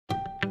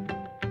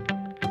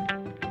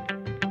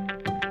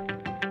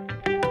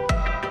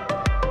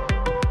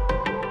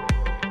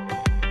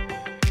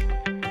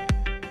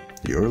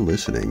You're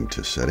listening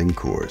to Setting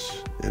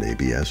Course, an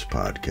ABS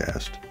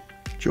podcast.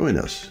 Join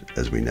us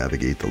as we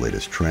navigate the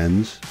latest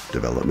trends,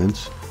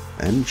 developments,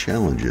 and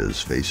challenges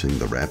facing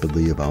the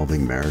rapidly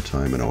evolving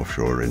maritime and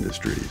offshore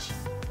industries.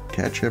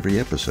 Catch every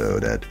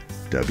episode at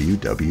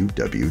www.eagle.org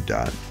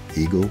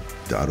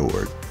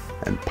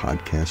and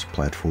podcast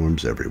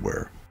platforms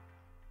everywhere.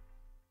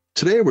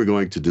 Today we're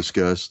going to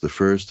discuss the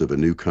first of a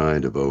new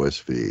kind of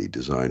OSV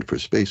designed for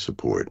space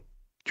support.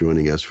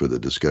 Joining us for the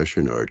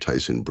discussion are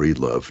Tyson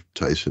Breedlove.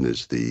 Tyson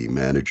is the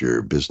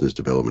Manager, Business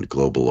Development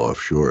Global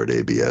Offshore at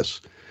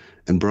ABS.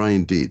 And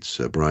Bryan Dietz.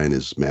 Bryan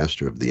is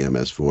Master of the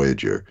MS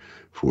Voyager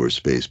for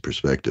Space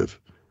Perspective.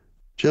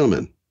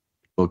 Gentlemen,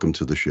 welcome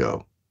to the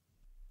show.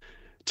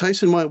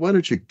 Tyson, why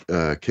don't you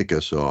kick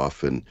us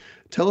off and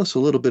tell us a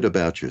little bit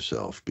about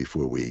yourself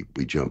before we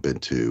jump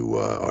into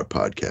our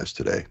podcast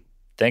today.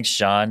 Thanks,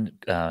 John.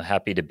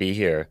 Happy to be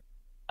here.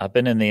 I've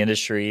been in the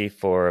industry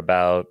for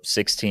about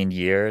 16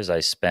 years. I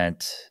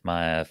spent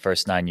my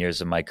first 9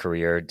 years of my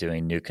career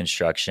doing new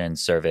construction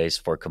surveys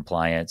for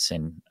compliance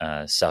in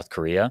South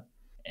Korea.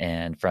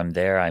 And from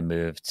there, I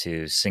moved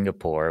to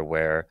Singapore,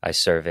 where I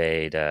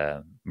surveyed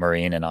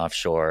marine and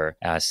offshore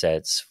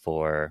assets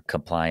for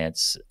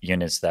compliance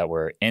units that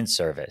were in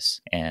service.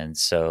 And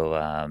so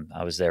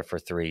I was there for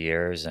 3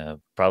 years.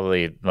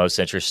 Probably most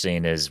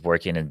interesting is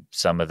working in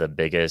some of the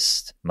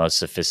biggest, most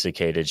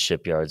sophisticated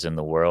shipyards in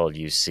the world.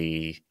 You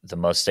see the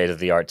most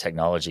state-of-the-art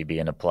technology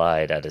being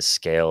applied at a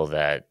scale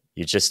that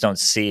you just don't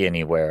see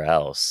anywhere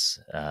else.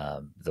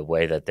 The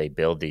way that they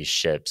build these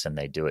ships, and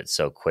they do it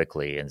so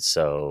quickly and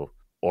so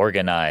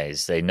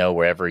organized. They know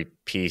where every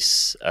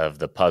piece of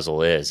the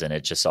puzzle is, and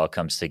it just all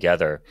comes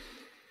together.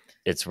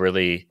 It's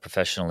really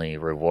professionally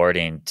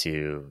rewarding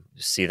to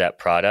see that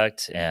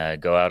product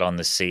and go out on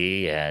the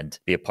sea and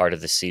be a part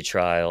of the sea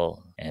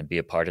trial and be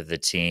a part of the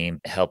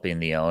team, helping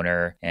the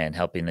owner and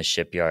helping the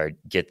shipyard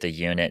get the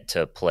unit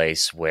to a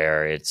place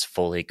where it's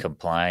fully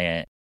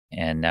compliant.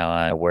 And now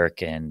I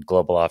work in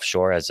Global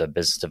Offshore as a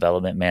business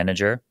development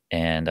manager,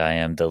 and I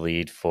am the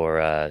lead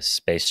for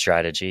space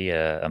strategy,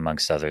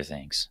 amongst other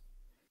things.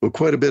 Well,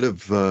 quite a bit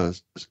of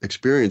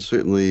experience,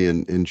 certainly,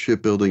 in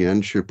shipbuilding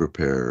and ship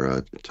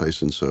repair,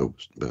 Tyson. So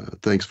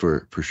thanks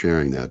for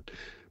sharing that.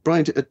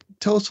 Bryan,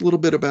 tell us a little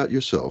bit about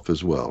yourself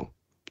as well.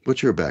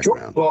 What's your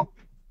background? Sure. Well,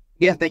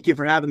 yeah, thank you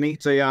for having me.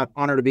 It's an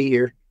honor to be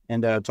here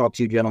and talk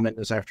to you gentlemen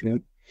this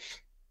afternoon.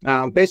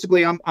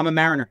 Basically, I'm a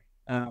mariner,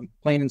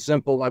 plain and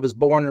simple. I was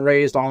born and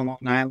raised on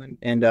Long Island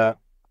and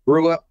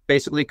grew up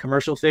basically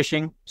commercial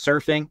fishing,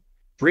 surfing.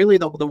 Really,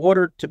 the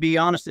water, to be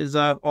honest, is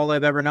all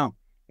I've ever known.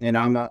 And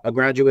I'm a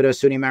graduate of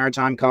SUNY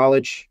Maritime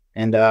College.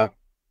 And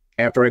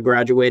after I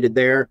graduated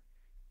there,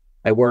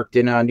 I worked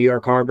in New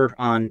York Harbor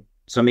on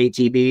some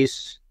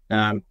ATVs,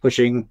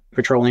 pushing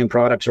petroleum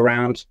products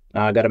around.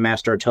 Got a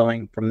master of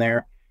towing from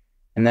there.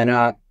 And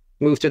then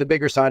moved to the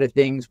bigger side of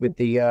things with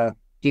the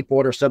deep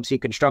water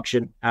subsea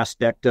construction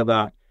aspect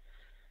of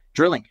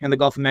drilling in the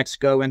Gulf of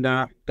Mexico and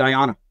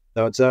Guyana.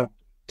 So it's to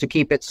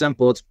keep it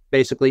simple, it's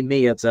basically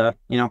me. It's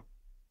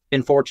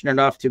been fortunate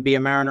enough to be a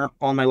mariner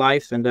all my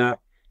life and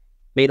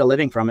made a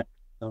living from it.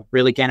 So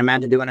really can't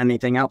imagine doing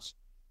anything else.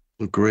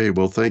 Great.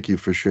 Well, thank you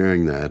for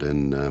sharing that.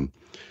 And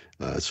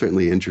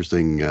certainly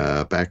interesting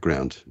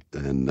background,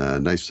 and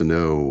nice to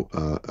know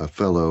a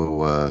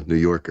fellow New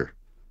Yorker.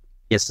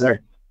 Yes,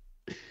 sir.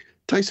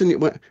 Tyson,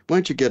 why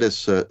don't you get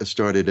us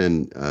started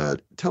and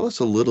tell us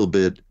a little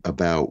bit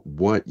about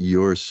what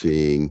you're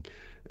seeing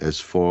as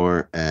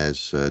far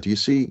as, do you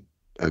see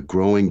a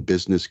growing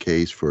business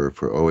case for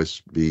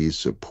OSVs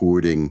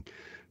supporting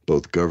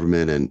both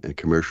government and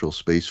commercial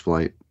space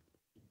flight?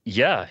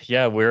 Yeah,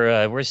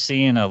 we're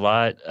seeing a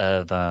lot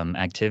of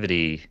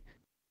activity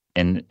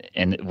in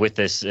with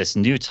this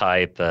new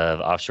type of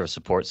offshore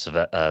support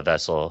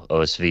vessel,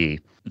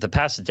 OSV. The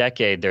past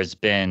decade, there's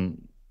been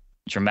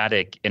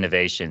dramatic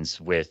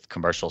innovations with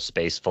commercial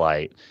space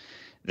flight.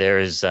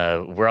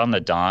 We're on the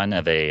dawn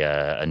of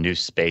a new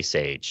space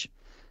age,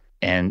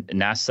 and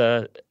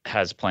NASA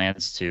has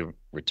plans to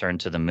return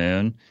to the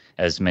moon,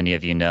 as many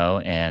of you know,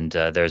 and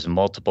there's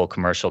multiple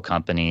commercial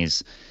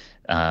companies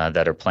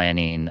that are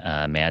planning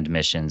manned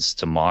missions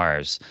to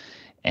Mars.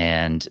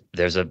 And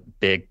there's a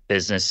big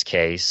business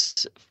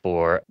case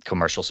for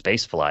commercial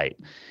space flight.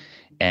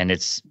 And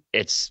it's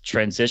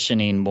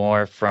transitioning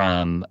more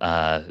from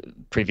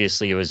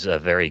previously it was a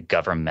very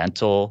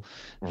governmental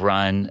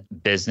run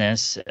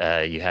business.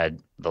 You had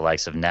the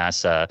likes of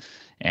NASA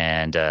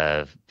and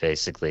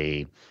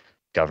basically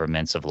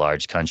governments of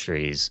large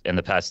countries. In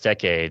the past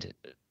decade,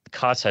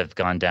 costs have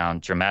gone down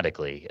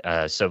dramatically.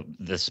 So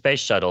the space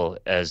shuttle,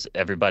 as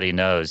everybody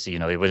knows,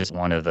 it was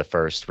one of the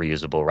first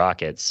reusable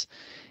rockets.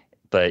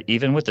 But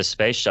even with the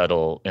space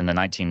shuttle in the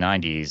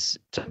 1990s,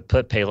 to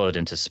put payload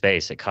into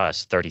space, it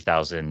cost around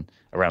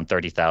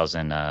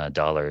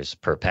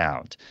 $30,000 per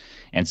pound.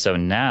 And so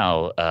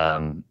now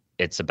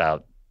it's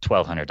about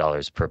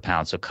 $1,200 per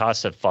pound. So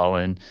costs have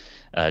fallen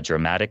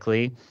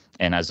dramatically.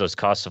 And as those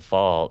costs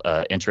fall,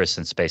 interest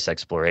in space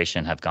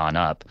exploration have gone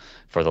up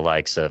for the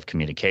likes of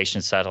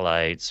communication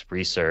satellites,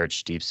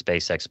 research, deep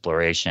space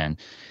exploration,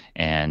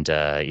 and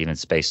even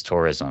space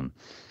tourism.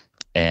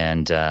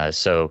 And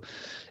so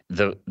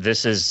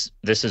this is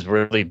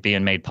really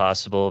being made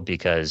possible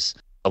because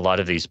a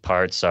lot of these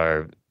parts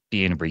are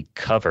being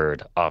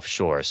recovered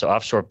offshore. So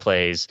offshore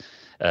plays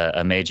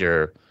a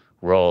major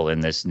role in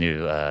this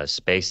new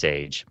space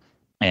age.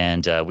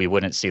 And we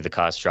wouldn't see the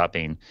costs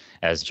dropping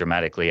as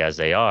dramatically as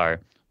they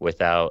are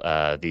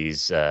without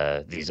these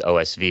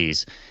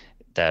OSVs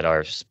that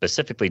are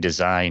specifically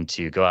designed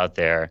to go out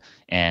there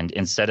and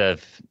instead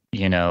of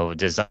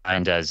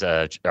designed as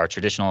our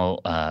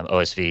traditional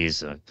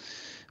OSVs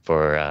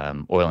for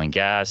oil and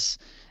gas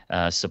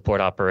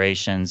support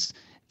operations,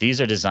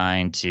 these are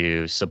designed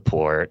to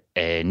support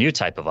a new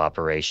type of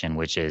operation,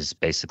 which is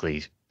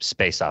basically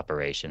space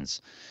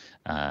operations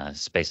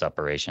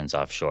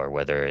offshore,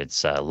 whether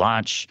it's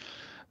launch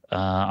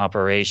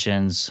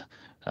operations,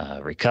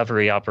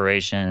 recovery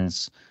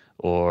operations,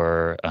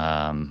 or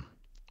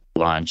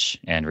launch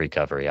and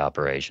recovery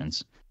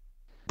operations.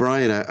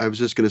 Bryan, I was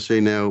just going to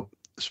say now,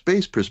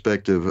 space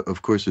perspective,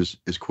 of course,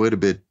 is quite a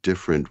bit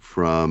different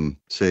from,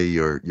 say,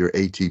 your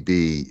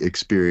ATB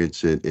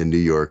experience in New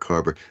York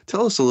Harbor.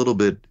 Tell us a little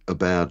bit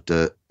about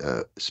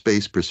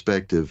space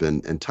perspective,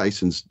 and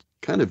Tyson's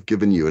kind of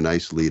given you a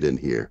nice lead in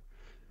here.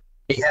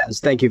 Yes,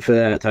 thank you for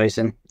that,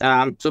 Tyson.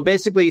 So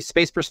basically,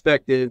 Space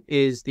Perspective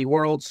is the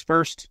world's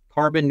first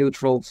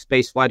carbon-neutral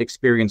spaceflight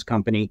experience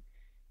company,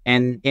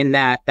 and in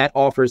that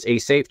offers a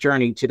safe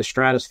journey to the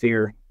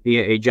stratosphere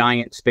via a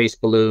giant space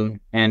balloon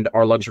and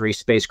our luxury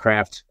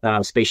spacecraft,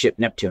 Spaceship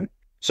Neptune.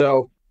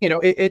 So,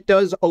 it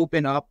does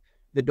open up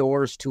the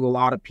doors to a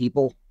lot of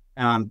people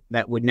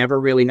that would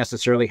never really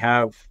necessarily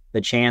have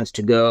the chance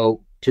to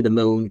go to the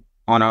moon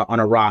on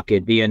a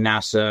rocket via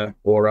NASA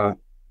or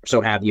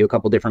so have you, a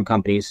couple different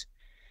companies.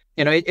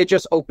 It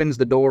just opens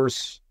the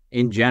doors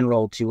in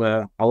general to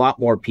a lot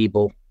more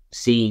people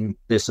seeing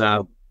this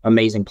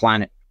amazing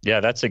planet. Yeah,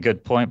 that's a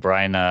good point,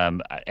 Bryan.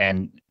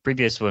 And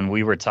previous when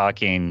we were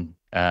talking,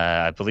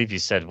 I believe you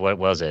said, what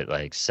was it,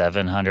 like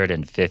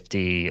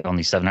 750,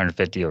 only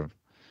 750 or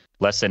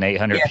less than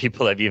 800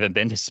 people have even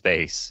been to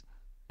space.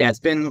 Yeah, it's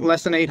been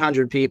less than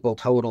 800 people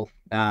total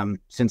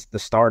since the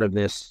start of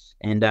this.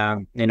 And,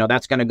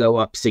 that's going to go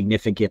up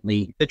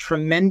significantly. The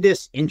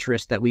tremendous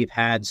interest that we've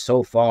had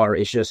so far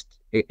is just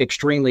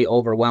extremely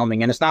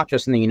overwhelming. And it's not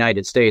just in the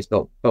United States,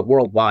 but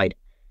worldwide.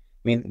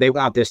 I mean, they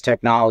want this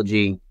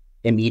technology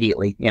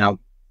immediately, Now,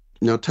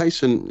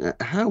 Tyson,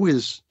 how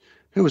is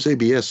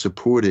ABS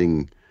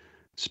supporting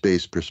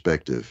Space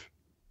Perspective?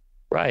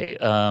 Right.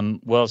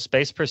 Well,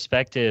 Space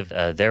Perspective,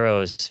 their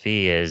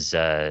OSV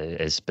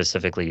is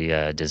specifically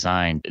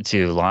designed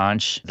to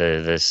launch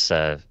this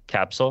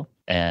capsule.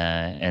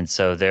 And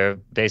so they're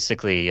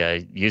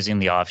basically using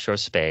the offshore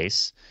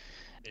space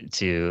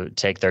to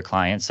take their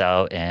clients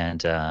out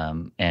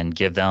and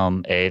give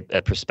them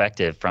a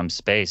perspective from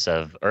space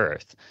of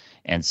Earth.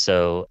 And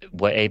so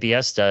what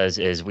ABS does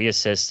is we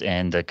assist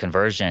in the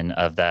conversion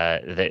of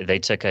that. They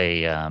took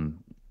an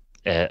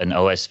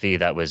OSV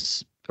that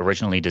was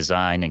originally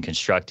designed and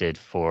constructed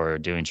for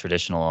doing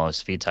traditional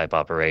OSV type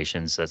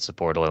operations that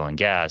support oil and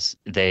gas.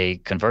 They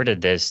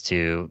converted this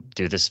to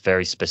do this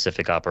very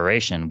specific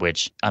operation,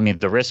 which, I mean,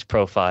 the risk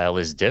profile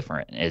is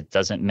different. It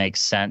doesn't make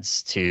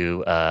sense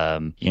to,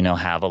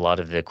 have a lot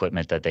of the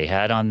equipment that they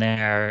had on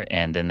there,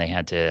 and then they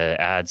had to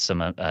add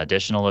some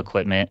additional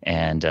equipment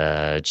and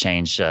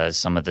change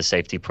some of the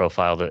safety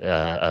profile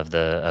of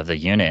the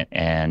unit.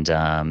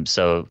 And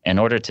so in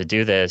order to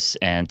do this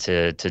and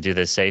to do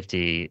this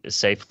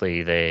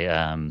safely, they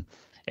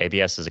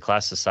ABS as a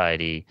class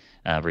society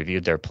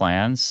reviewed their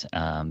plans.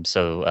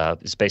 So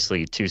it's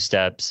basically two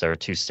steps or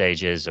two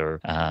stages, or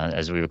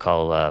as we would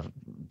call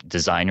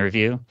design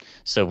review.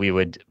 So we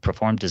would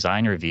perform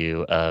design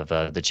review of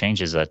the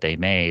changes that they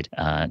made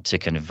to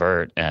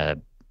convert a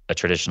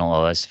traditional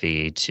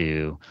OSV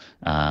to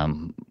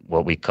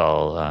what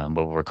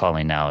we're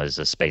calling now is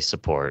a space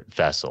support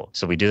vessel.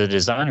 So we do the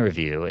design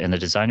review, and the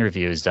design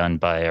review is done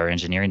by our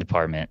engineering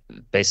department,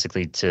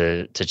 basically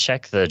to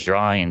check the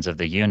drawings of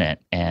the unit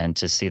and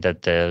to see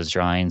that those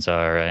drawings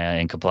are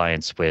in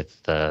compliance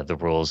with the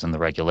rules and the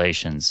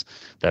regulations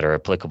that are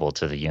applicable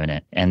to the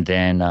unit. And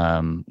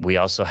then we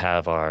also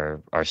have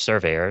our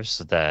surveyors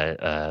that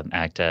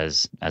act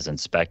as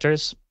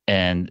inspectors,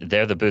 and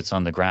they're the boots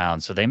on the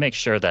ground. So they make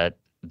sure that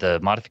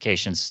the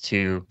modifications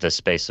to the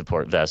space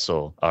support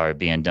vessel are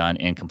being done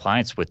in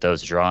compliance with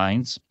those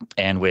drawings,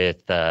 and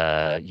with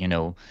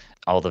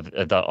all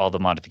the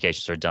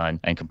modifications are done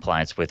in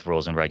compliance with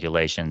rules and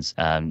regulations.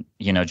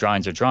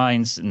 Drawings are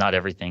drawings. Not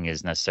everything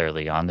is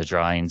necessarily on the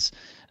drawings.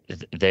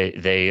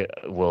 They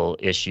will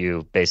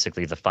issue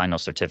basically the final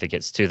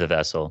certificates to the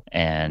vessel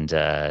and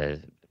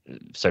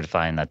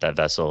certifying that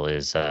vessel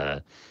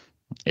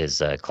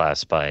is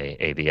classed by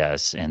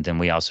ABS. And then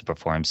we also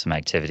perform some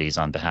activities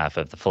on behalf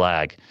of the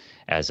flag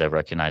as a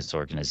recognized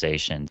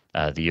organization.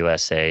 The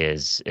USA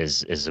is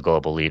a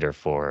global leader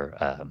for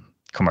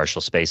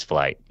commercial space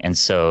flight. And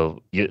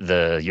so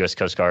the U.S.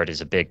 Coast Guard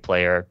is a big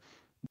player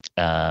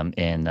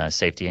in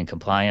safety and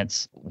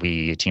compliance.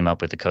 We team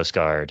up with the Coast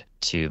Guard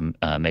to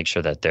make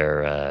sure that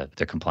they're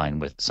complying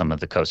with some of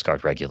the Coast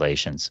Guard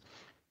regulations.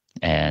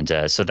 And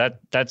so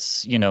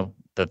that's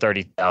the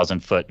 30,000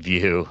 foot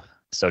view,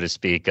 so to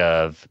speak,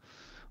 of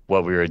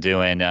what we were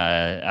doing.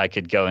 I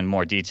could go in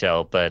more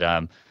detail,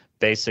 but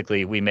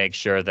basically we make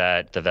sure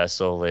that the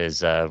vessel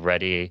is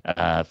ready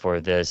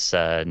for this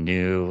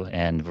new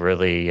and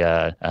really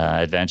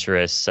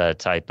adventurous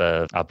type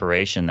of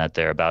operation that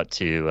they're about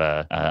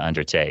to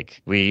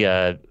undertake. We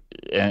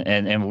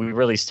and we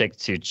really stick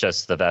to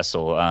just the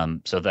vessel.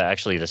 So that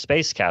actually the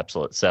space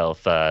capsule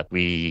itself,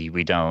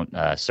 we don't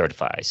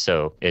certify.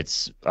 So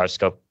our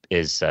scope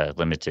is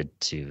limited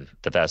to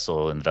the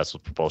vessel and the vessel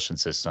propulsion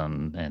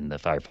system and the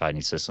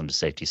firefighting systems,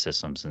 safety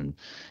systems, and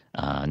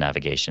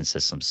navigation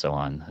systems, so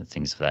on,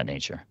 things of that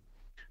nature.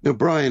 Now,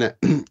 Bryan,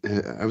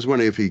 I was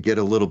wondering if you get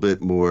a little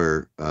bit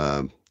more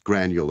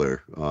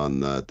granular on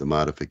the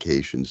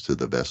modifications to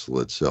the vessel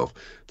itself.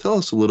 Tell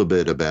us a little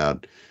bit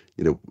about,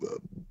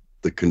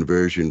 the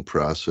conversion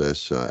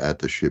process at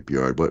the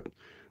shipyard. What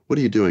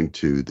are you doing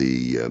to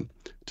the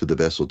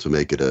vessel to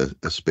make it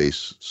a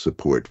space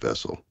support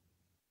vessel?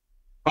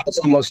 It's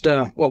almost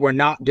what we're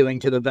not doing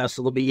to the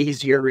vessel will be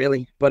easier,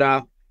 really.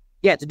 But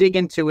yeah, to dig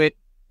into it,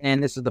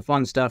 and this is the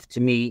fun stuff to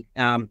me.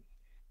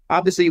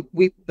 Obviously,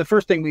 the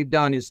first thing we've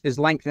done is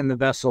lengthen the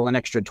vessel an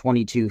extra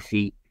 22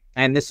 feet,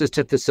 and this is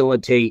to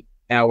facilitate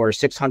our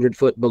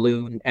 600-foot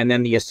balloon and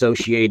then the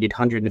associated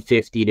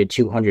 150 to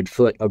 200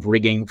 foot of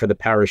rigging for the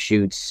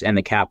parachutes and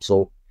the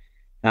capsule.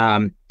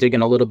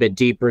 Digging a little bit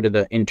deeper to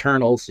the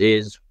internals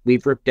is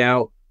we've ripped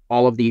out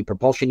all of the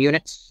propulsion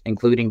units,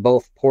 including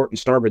both port and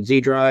starboard Z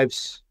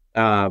drives,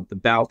 the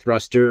bow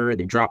thruster,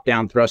 the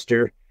drop-down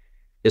thruster.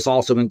 This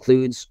also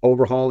includes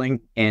overhauling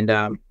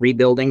and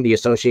rebuilding the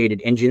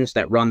associated engines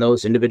that run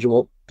those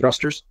individual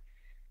thrusters.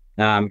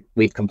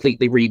 We've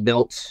completely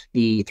rebuilt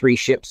the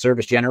 3-ship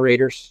service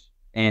generators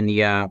and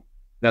the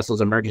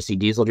vessel's emergency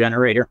diesel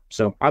generator.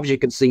 So obviously you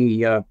can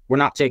see we're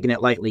not taking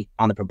it lightly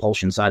on the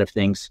propulsion side of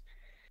things.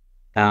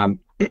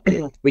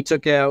 We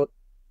took out,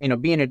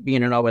 being an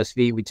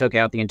OSV, we took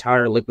out the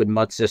entire liquid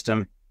mud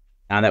system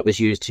that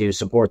was used to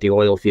support the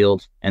oil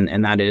field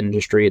and that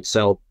industry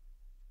itself.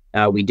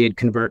 We did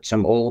convert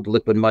some old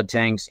liquid mud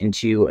tanks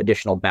into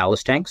additional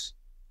ballast tanks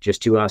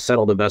just to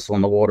settle the vessel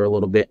in the water a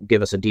little bit,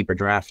 give us a deeper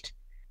draft.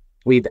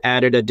 We've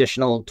added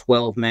additional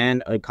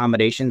 12-man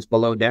accommodations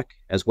below deck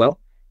as well.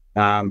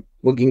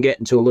 We can get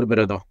into a little bit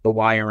of the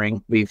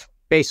wiring. We've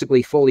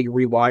basically fully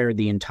rewired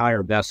the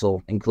entire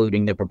vessel,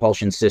 including the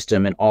propulsion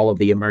system and all of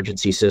the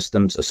emergency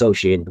systems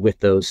associated with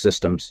those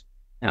systems.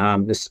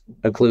 This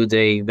includes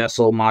a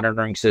vessel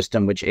monitoring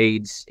system, which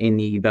aids in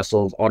the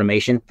vessel's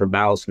automation for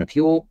ballast and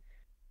fuel.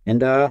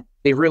 And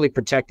they've really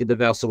protected the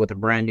vessel with a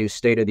brand new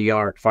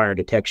state-of-the-art fire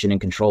detection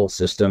and control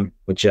system,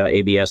 which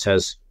ABS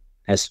has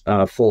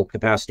full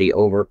capacity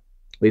over.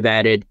 We've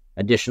added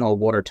additional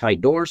watertight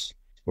doors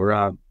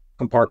for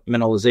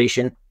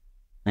compartmentalization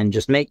and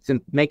just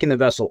making the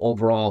vessel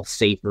overall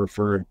safer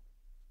for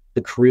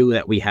the crew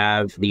that we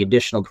have, the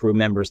additional crew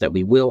members that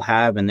we will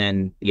have, and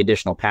then the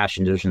additional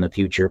passengers in the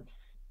future.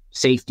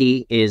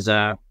 Safety is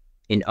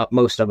in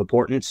utmost of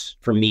importance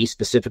for me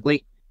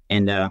specifically.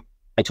 And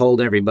I told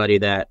everybody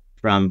that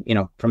from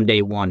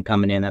day one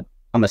coming in that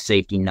I'm a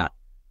safety nut.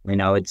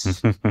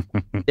 It's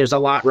there's a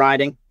lot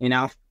riding,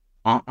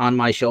 on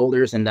my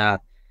shoulders, and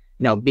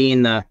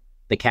being the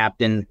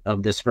captain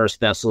of this first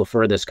vessel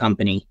for this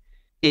company,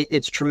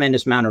 it's a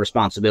tremendous amount of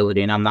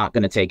responsibility, and I'm not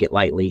going to take it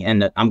lightly.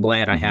 And I'm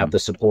glad I have the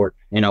support.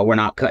 We're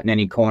not cutting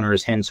any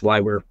corners, hence why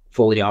we're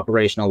fully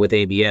operational with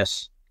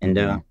ABS.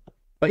 And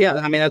but yeah,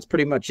 that's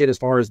pretty much it as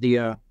far as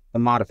the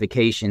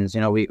modifications.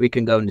 We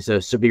can go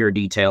into severe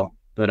detail,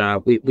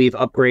 but we've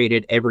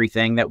upgraded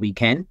everything that we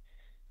can,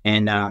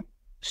 and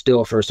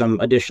still for some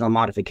additional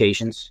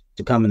modifications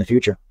to come in the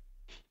future.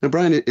 Now,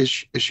 Bryan, is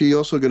she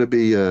also going to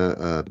be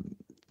a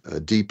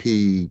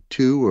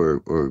DP2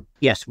 or?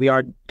 Yes, we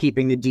are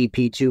keeping the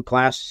DP2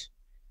 class,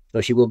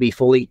 so she will be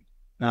fully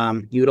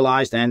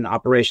utilized and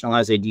operational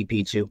as a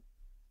DP2.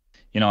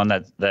 On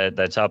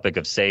that topic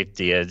of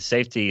safety,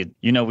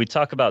 we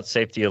talk about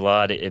safety a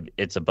lot.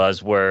 It's a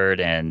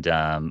buzzword, and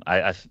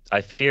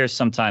I fear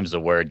sometimes the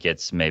word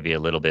gets maybe a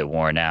little bit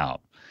worn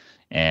out.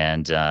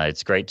 And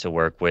it's great to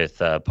work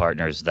with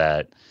partners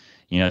that,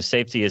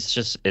 safety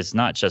it's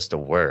not just a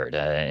word.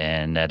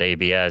 And at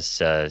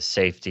ABS,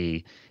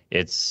 safety,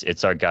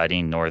 it's our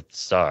guiding North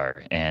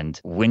Star.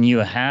 And when you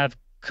have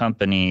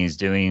companies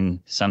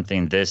doing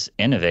something this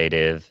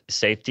innovative,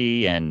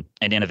 safety and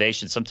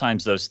innovation,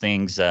 sometimes those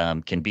things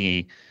can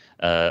be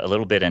a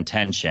little bit in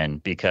tension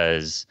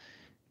because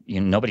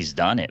nobody's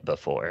done it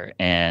before.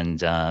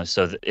 And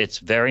so it's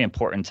very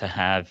important to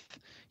have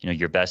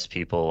your best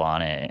people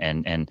on it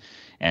and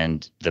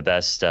and the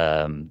best,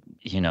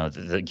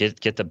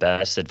 get the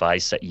best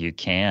advice that you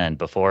can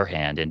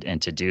beforehand,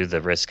 and to do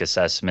the risk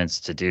assessments,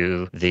 to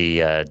do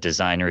the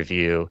design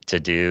review, to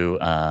do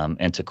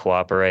and to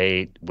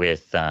cooperate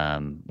with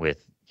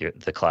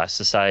the class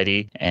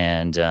society,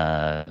 and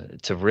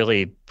to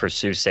really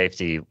pursue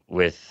safety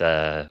with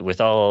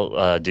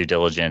all due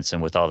diligence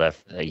and with all that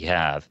you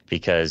have,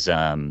 because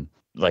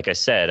like I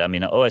said, I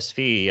mean,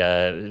 OSV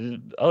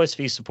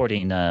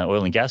supporting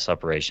oil and gas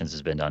operations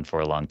has been done for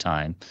a long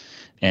time.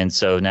 And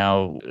so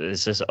now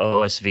it's this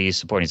OSV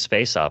supporting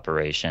space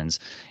operations.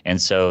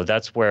 And so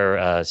that's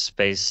where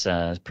space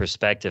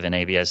perspective and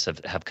ABS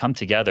have come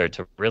together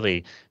to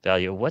really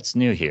value what's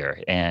new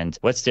here and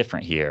what's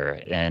different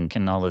here, and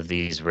can all of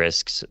these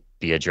risks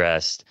be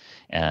addressed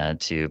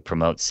to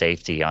promote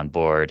safety on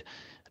board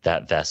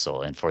that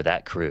vessel and for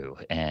that crew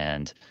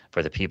and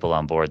for the people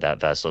on board that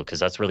vessel, because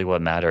that's really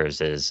what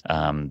matters, is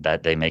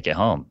that they make it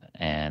home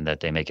and that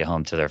they make it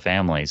home to their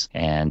families.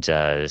 And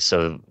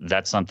so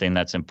that's something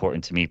that's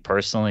important to me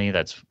personally.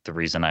 That's the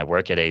reason I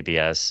work at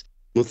ABS.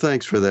 Well,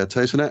 thanks for that,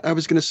 Tyson. I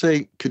was going to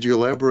say, could you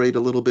elaborate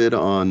a little bit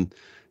on,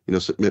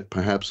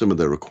 perhaps some of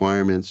the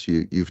requirements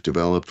you've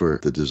developed for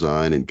the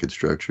design and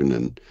construction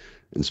and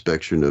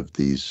inspection of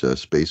these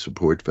space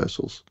support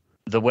vessels?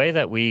 The way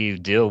that we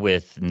deal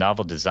with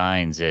novel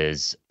designs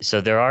is,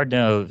 so there are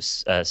no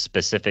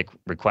specific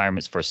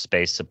requirements for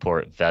space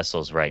support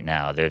vessels right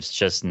now. There's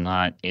just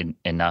not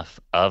enough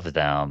of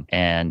them.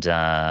 And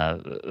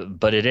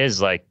but it is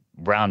like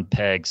round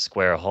peg,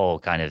 square hole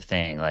kind of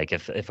thing. Like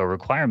if a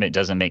requirement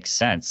doesn't make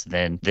sense,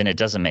 then it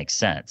doesn't make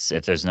sense.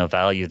 If there's no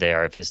value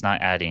there, if it's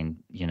not adding,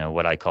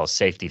 what I call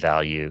safety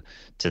value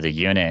to the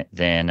unit,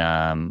 then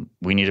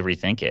we need to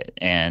rethink it.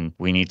 And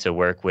we need to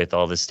work with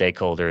all the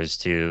stakeholders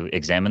to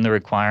examine the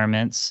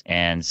requirements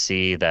and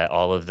see that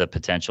all of the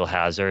potential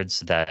hazards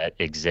that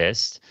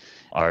exist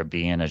are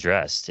being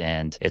addressed.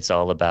 And it's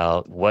all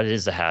about, what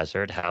is the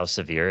hazard, how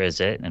severe is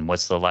it, and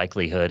what's the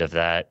likelihood of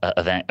that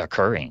event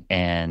occurring.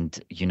 And,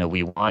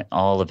 we want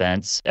all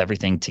events,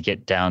 everything to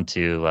get down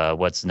to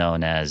what's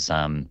known as,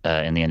 in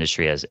the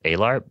industry as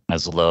ALARP,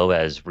 as low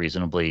as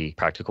reasonably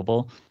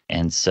practicable.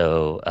 And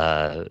so,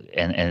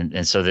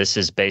 and so this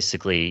is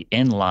basically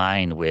in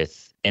line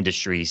with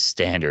industry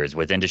standards,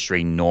 with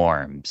industry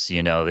norms.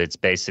 It's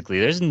basically,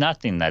 there's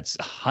nothing that's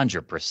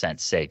 100%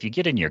 safe. You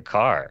get in your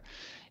car,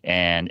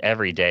 and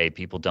every day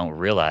people don't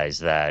realize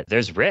that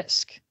there's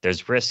risk.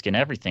 There's risk in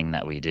everything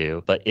that we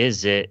do, but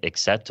is it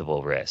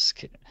acceptable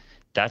risk?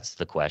 That's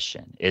the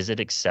question. Is it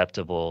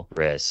acceptable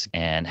risk,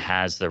 and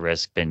has the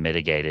risk been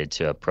mitigated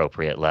to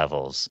appropriate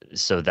levels?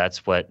 So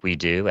that's what we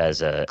do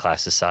as a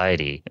class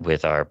society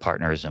with our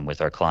partners and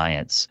with our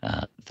clients.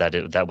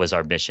 That was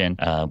our mission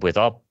with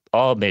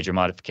all major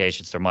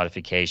modifications or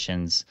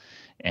modifications,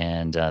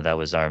 and that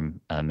was our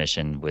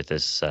mission with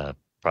this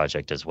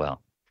project as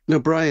well. Now,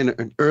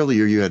 Bryan,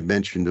 earlier you had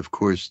mentioned, of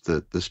course,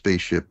 the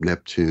spaceship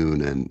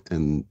Neptune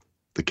and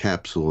the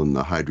capsule and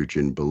the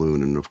hydrogen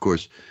balloon, and of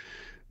course,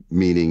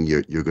 meaning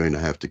you're going to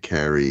have to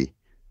carry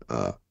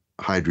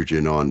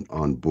hydrogen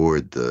on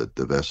board the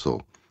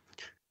vessel.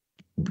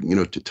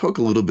 To talk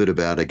a little bit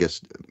about, I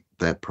guess,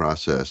 that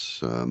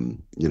process.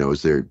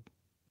 Is there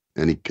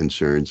any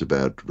concerns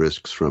about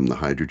risks from the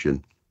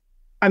hydrogen?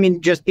 I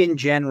mean, just in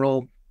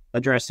general,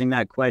 addressing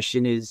that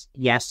question is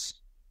yes.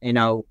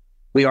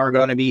 We are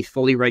going to be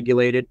fully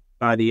regulated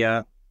by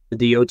the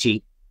DOT.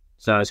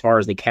 So as far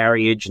as the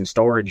carriage and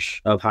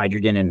storage of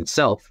hydrogen in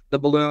itself, the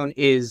balloon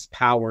is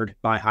powered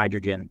by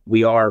hydrogen.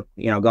 We are,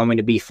 going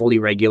to be fully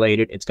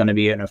regulated. It's going to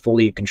be in a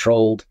fully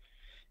controlled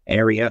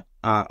area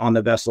on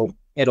the vessel.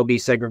 It'll be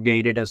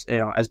segregated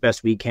as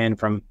best we can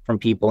from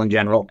people in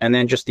general. And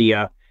then just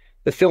the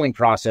filling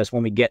process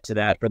when we get to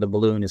that for the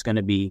balloon is going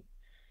to be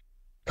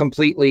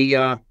completely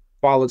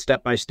followed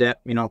step by step,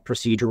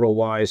 procedural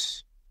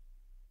wise.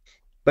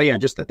 But yeah,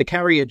 just the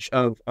carriage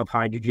of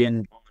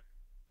hydrogen on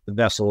the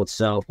vessel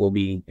itself will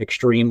be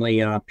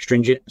extremely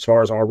stringent as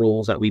far as our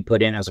rules that we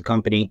put in as a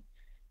company.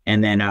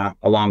 And then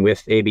along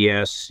with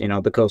ABS,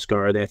 the Coast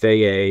Guard, the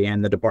FAA,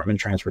 and the Department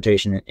of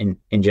Transportation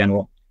in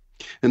general.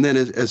 And then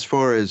as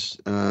far as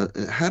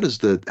how does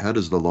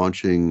the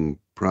launching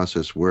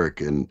process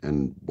work,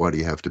 and why do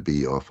you have to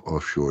be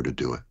offshore to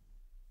do it?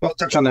 Well, I'll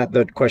touch on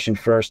the question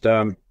first.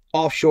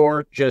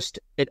 Offshore,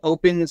 it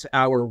opens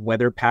our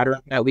weather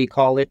pattern that we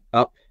call it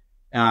up.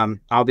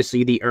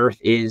 Obviously, the Earth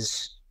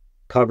is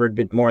covered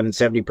with more than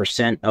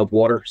 70% of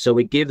water, so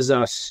it gives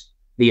us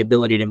the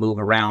ability to move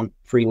around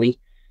freely.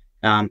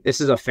 This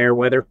is a fair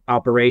weather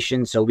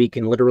operation, so we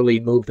can literally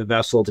move the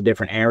vessel to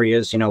different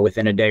areas,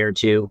 within a day or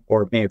two,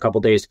 or maybe a couple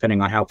of days, depending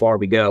on how far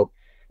we go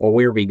or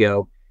where we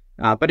go.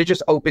 But it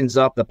just opens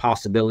up the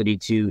possibility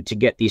to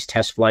get these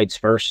test flights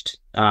first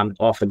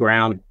off the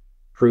ground,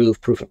 proof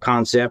of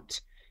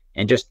concept,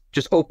 and just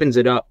opens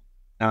it up.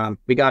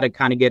 We got to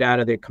kind of get out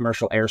of the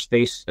commercial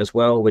airspace as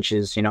well, which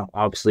is,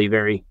 obviously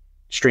very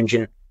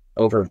stringent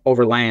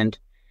over land.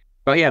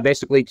 But yeah,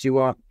 basically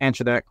to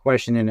answer that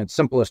question in its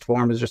simplest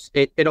form is just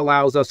it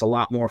allows us a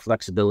lot more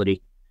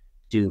flexibility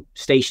to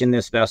station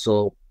this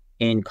vessel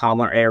in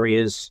calmer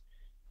areas.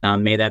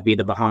 May that be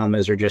the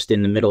Bahamas or just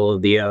in the middle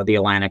of the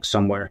Atlantic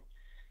somewhere.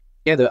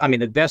 Yeah,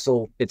 the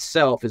vessel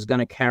itself is going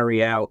to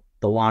carry out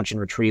the launch and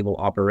retrieval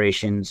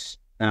operations.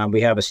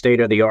 We have a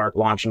state-of-the-art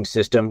launching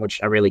system,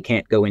 which I really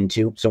can't go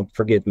into, so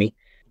forgive me.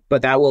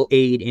 But that will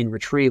aid in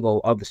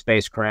retrieval of the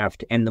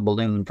spacecraft and the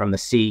balloon from the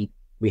sea.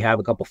 We have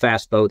a couple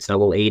fast boats that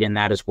will aid in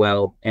that as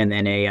well, and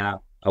then a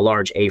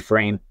large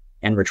A-frame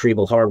and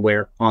retrieval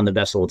hardware on the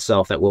vessel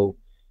itself that will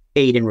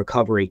aid in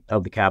recovery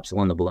of the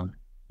capsule and the balloon.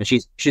 And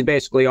she's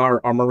basically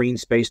our marine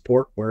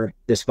spaceport where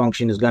this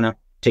function is going to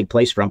take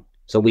place from.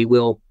 So we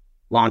will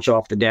launch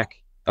off the deck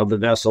of the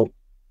vessel,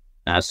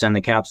 send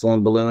the capsule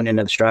and balloon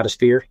into the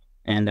stratosphere,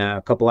 and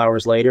a couple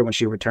hours later, when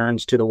she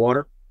returns to the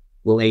water,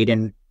 we'll aid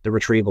in the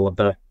retrieval of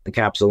the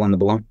capsule and the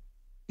balloon.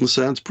 Well,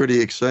 sounds pretty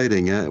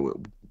exciting.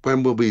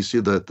 When will we see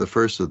the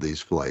first of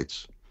these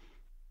flights?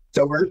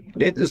 So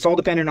it's all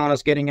dependent on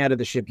us getting out of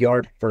the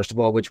shipyard, first of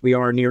all, which we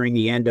are nearing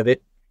the end of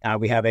it.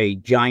 We have a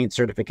giant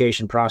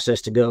certification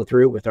process to go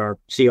through with our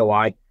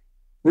COI.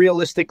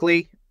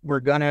 Realistically, we're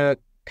going to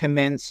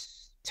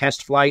commence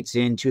test flights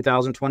in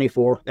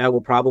 2024. That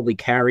will probably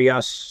carry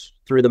us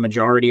through the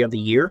majority of the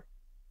year.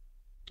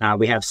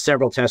 We have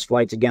several test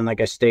flights, again, like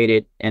I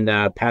stated, and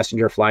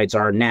passenger flights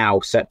are now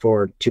set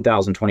for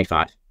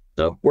 2025.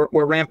 So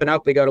we're ramping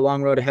up. We got a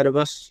long road ahead of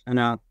us, and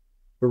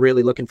we're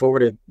really looking forward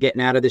to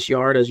getting out of this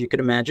yard, as you could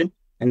imagine,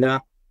 and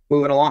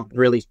moving along,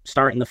 really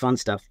starting the fun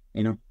stuff,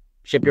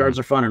 Shipyards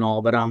are fun and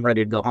all, but I'm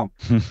ready to go home.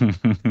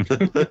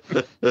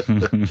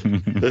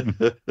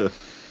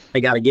 I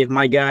got to give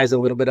my guys a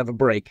little bit of a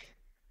break.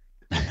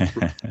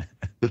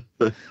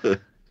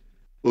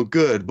 Well,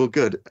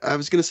 good. I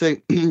was going to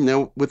say,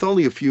 now, with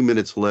only a few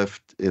minutes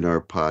left in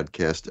our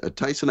podcast,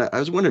 Tyson, I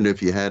was wondering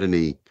if you had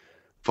any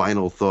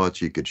final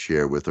thoughts you could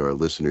share with our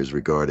listeners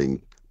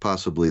regarding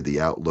possibly the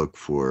outlook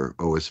for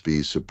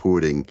OSV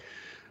supporting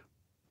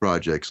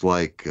projects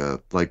like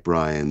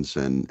Bryan's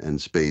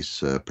and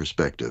Space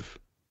Perspective.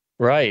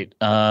 Right.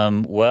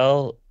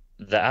 Well,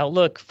 the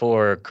outlook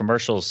for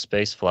commercial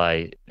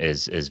spaceflight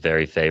is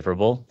very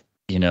favorable.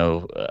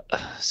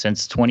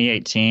 Since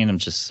 2018, I'm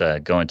just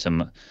going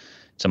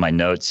to my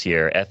notes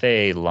here.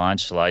 FAA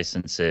launch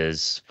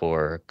licenses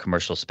for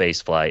commercial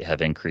spaceflight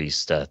have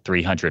increased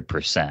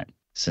 300%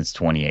 since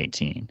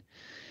 2018.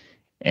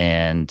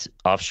 And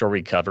offshore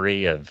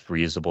recovery of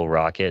reusable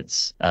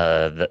rockets,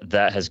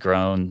 that has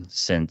grown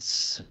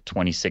since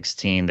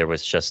 2016. There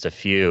was just a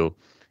few.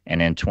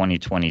 And in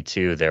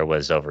 2022, there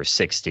was over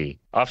 60.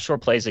 Offshore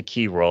plays a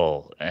key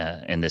role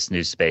in this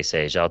new space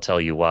age. I'll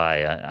tell you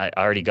why. I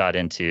already got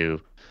into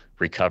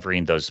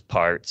recovering those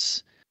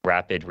parts,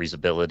 rapid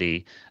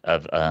reusability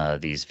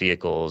of these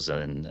vehicles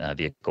and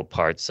vehicle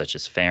parts such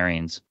as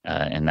fairings,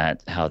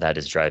 and how that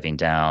is driving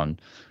down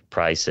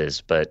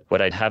prices. But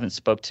what I haven't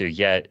spoke to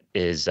yet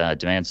is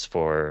demands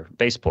for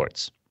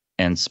spaceports.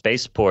 And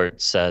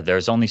spaceports,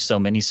 there's only so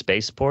many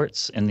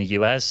spaceports in the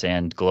U.S.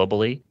 and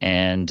globally,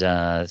 and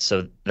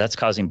so that's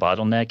causing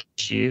bottleneck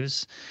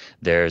issues.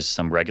 There's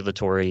some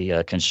regulatory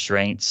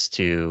constraints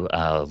to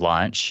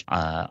launch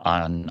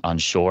on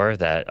shore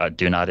that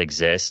do not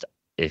exist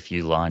if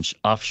you launch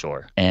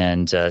offshore.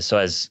 And so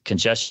as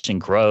congestion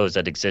grows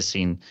at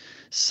existing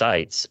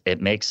sites, it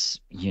makes,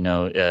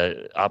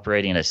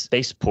 operating a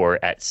spaceport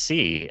at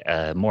sea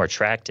more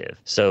attractive.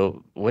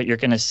 So what you're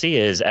going to see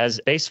is as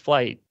space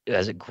flight,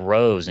 as it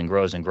grows and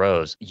grows and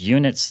grows,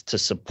 units to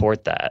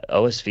support that,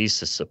 OSVs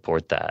to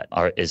support that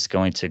is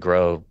going to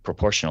grow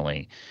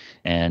proportionally.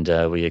 And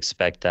we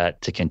expect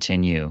that to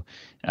continue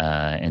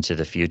into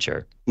the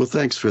future. Well,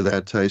 thanks for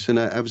that, Tyson.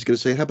 I was going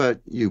to say, how about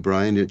you,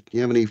 Bryan? Do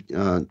you have any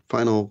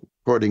final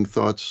parting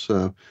thoughts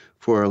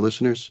for our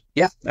listeners?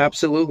 Yeah,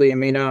 absolutely. I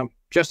mean,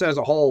 just as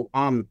a whole,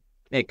 I'm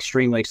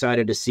extremely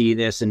excited to see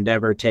this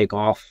endeavor take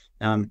off.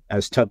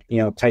 As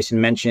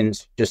Tyson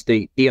mentioned, just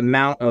the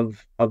amount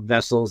of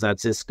vessels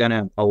that's just going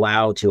to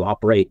allow to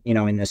operate,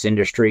 in this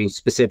industry,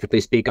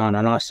 specifically speak on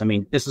us. I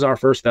mean, this is our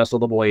first vessel,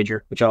 the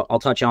Voyager, which I'll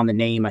touch on the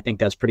name. I think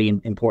that's pretty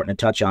important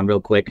to touch on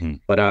real quick.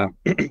 But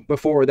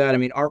before that, I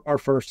mean, our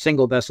first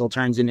single vessel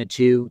turns into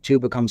two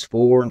becomes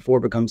four, and four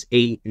becomes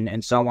eight,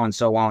 and so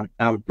on.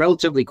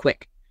 Relatively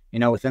quick.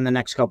 Within the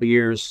next couple of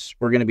years,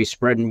 we're going to be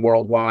spreading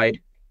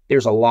worldwide.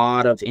 There's a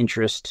lot of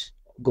interest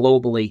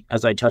globally,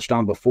 as I touched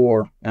on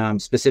before,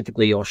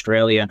 specifically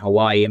Australia and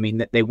Hawaii. I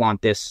mean, they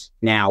want this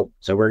now.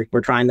 So we're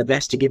trying the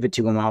best to give it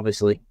to them,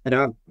 obviously.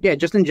 And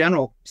just in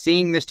general,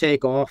 seeing this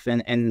take off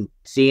and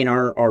seeing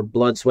our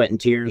blood, sweat, and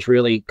tears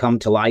really come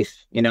to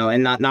life,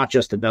 and not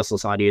just the vessel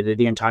side either,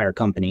 the entire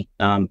company,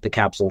 the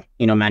capsule,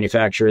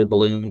 manufacturer, the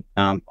balloon,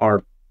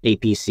 our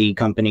APC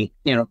company,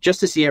 just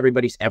to see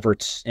everybody's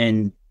efforts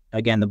and,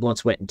 again, the blood,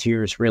 sweat, and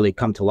tears really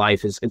come to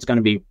life it's going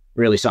to be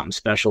really something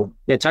special.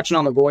 Yeah, touching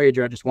on the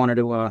Voyager, I just wanted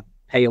to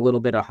pay a little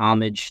bit of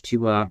homage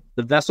to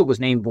the vessel was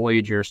named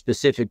Voyager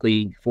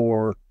specifically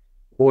for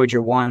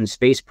Voyager 1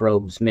 space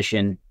probe's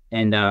mission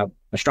and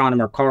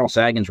astronomer Carl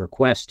Sagan's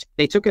request.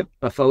 They took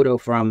a photo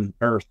from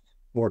Earth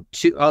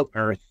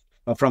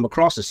from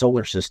across the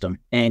solar system,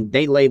 and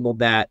they labeled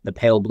that the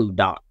pale blue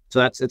dot.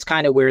 So it's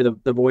kind of where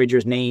the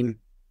Voyager's name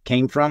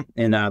came from.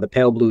 And the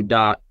pale blue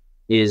dot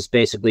is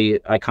basically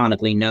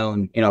iconically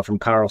known, from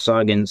Carl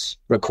Sagan's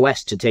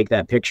request to take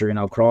that picture,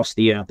 across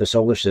the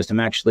solar system,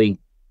 actually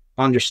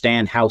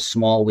understand how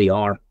small we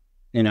are,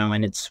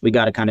 and we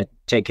got to kind of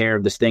take care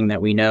of this thing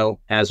that we know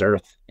as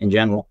Earth in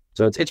general.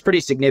 So it's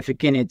pretty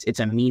significant. It's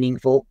a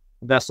meaningful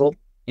vessel,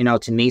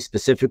 to me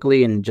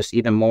specifically, and just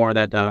even more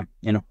that,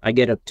 I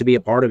get to be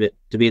a part of it,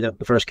 to be the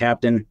first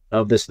captain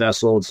of this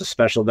vessel. It's a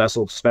special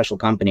vessel, special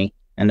company,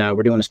 and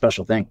we're doing a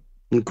special thing.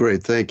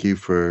 Great. Thank you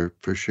for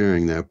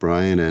sharing that,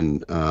 Bryan.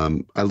 And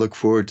I look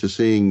forward to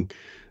seeing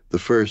the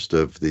first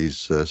of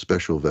these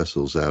special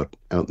vessels out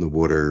in the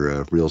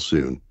water real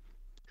soon.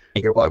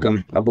 You're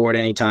welcome. Aboard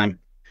anytime.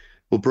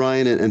 Well,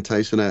 Bryan and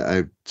Tyson,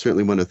 I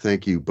certainly want to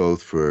thank you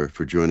both for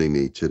joining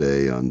me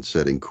today on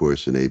Setting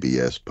Course in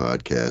ABS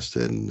podcast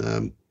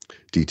and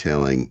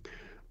detailing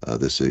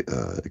this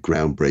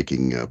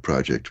groundbreaking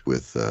project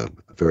with a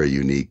very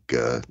unique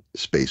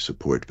space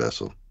support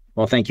vessel.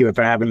 Well, thank you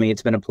for having me.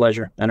 It's been a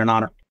pleasure and an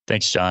honor.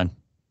 Thanks, John.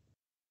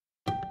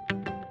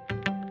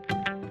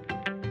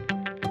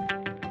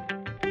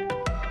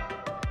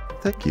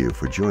 Thank you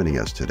for joining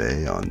us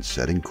today on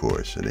Setting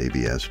Course in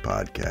ABS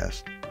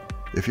podcast.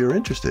 If you're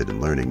interested in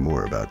learning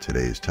more about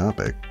today's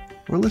topic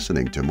or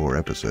listening to more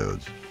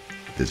episodes,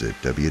 visit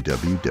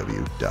www.eagle.org.